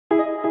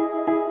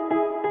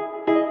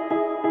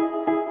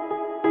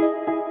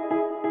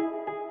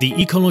The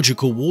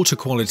ecological water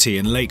quality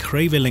in Lake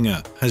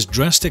Grevelinge has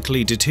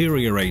drastically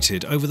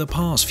deteriorated over the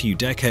past few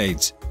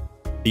decades.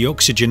 The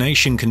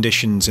oxygenation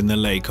conditions in the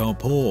lake are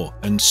poor,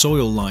 and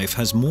soil life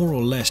has more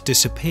or less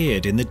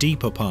disappeared in the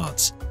deeper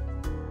parts.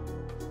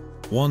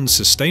 One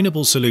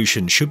sustainable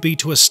solution should be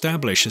to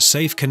establish a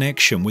safe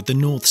connection with the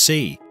North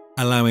Sea,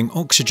 allowing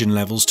oxygen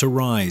levels to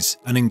rise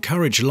and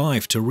encourage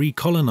life to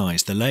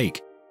recolonize the lake.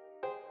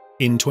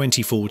 In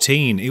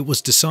 2014, it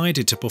was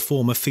decided to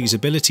perform a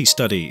feasibility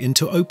study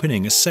into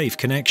opening a safe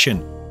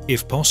connection,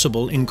 if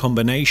possible in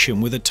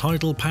combination with a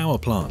tidal power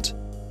plant.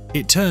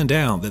 It turned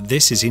out that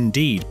this is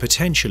indeed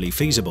potentially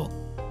feasible.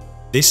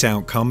 This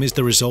outcome is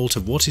the result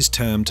of what is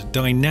termed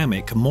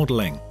dynamic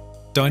modelling.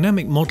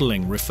 Dynamic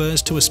modelling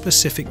refers to a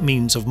specific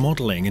means of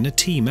modelling in a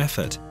team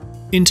effort,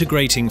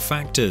 integrating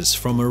factors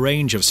from a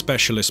range of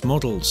specialist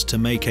models to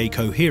make a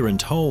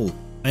coherent whole.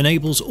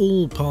 Enables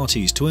all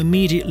parties to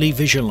immediately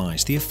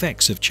visualize the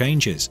effects of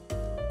changes.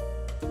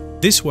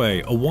 This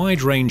way, a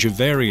wide range of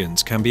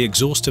variants can be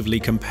exhaustively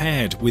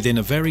compared within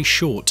a very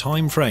short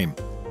time frame,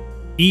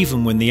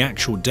 even when the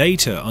actual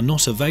data are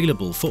not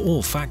available for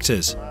all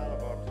factors.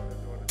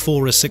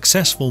 For a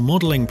successful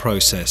modeling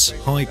process,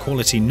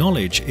 high-quality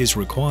knowledge is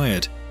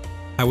required.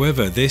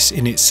 However, this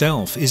in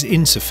itself is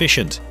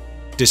insufficient.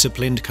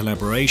 Disciplined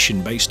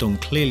collaboration based on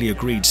clearly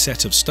agreed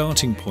set of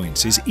starting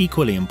points is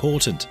equally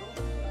important.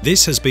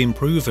 This has been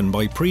proven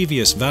by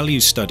previous value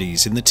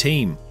studies in the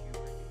team.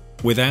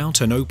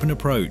 Without an open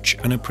approach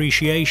and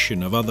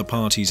appreciation of other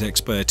parties'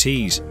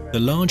 expertise, the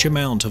large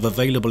amount of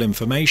available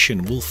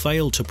information will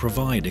fail to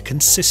provide a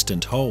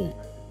consistent whole.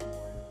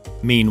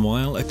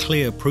 Meanwhile, a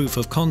clear proof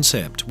of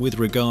concept with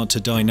regard to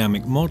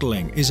dynamic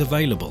modelling is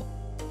available.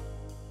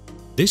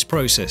 This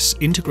process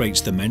integrates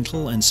the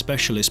mental and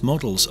specialist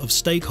models of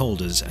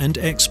stakeholders and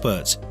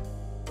experts,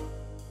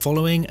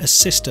 following a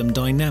system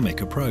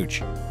dynamic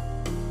approach.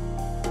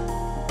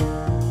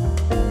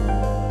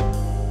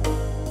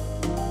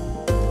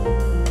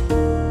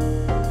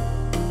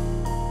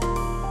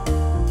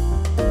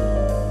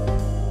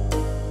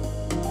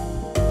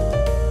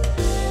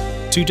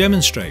 To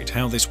demonstrate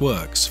how this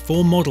works,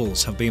 4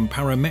 models have been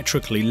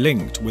parametrically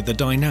linked with the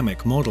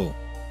dynamic model,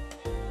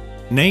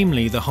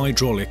 namely the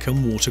hydraulic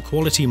and water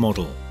quality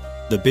model,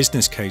 the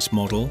business case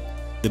model,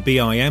 the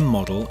BIM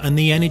model, and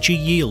the energy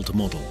yield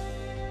model.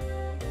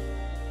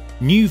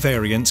 New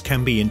variants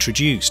can be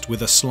introduced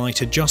with a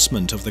slight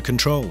adjustment of the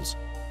controls.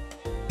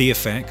 The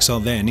effects are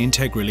then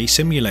integrally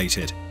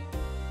simulated.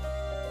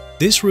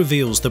 This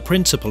reveals the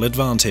principal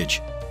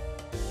advantage.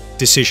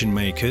 Decision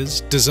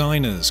makers,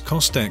 designers,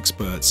 cost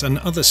experts, and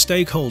other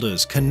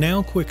stakeholders can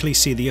now quickly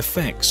see the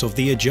effects of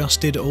the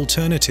adjusted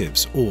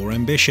alternatives or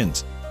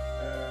ambitions.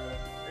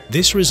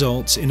 This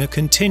results in a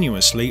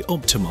continuously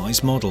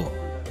optimized model.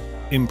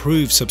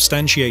 Improved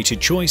substantiated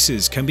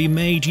choices can be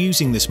made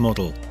using this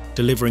model,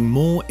 delivering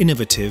more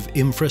innovative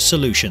infra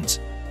solutions.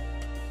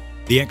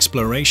 The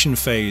exploration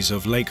phase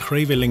of Lake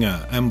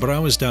Grevelinge and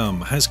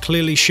Brouwersdam has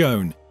clearly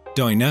shown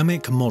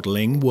dynamic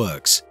modeling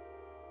works.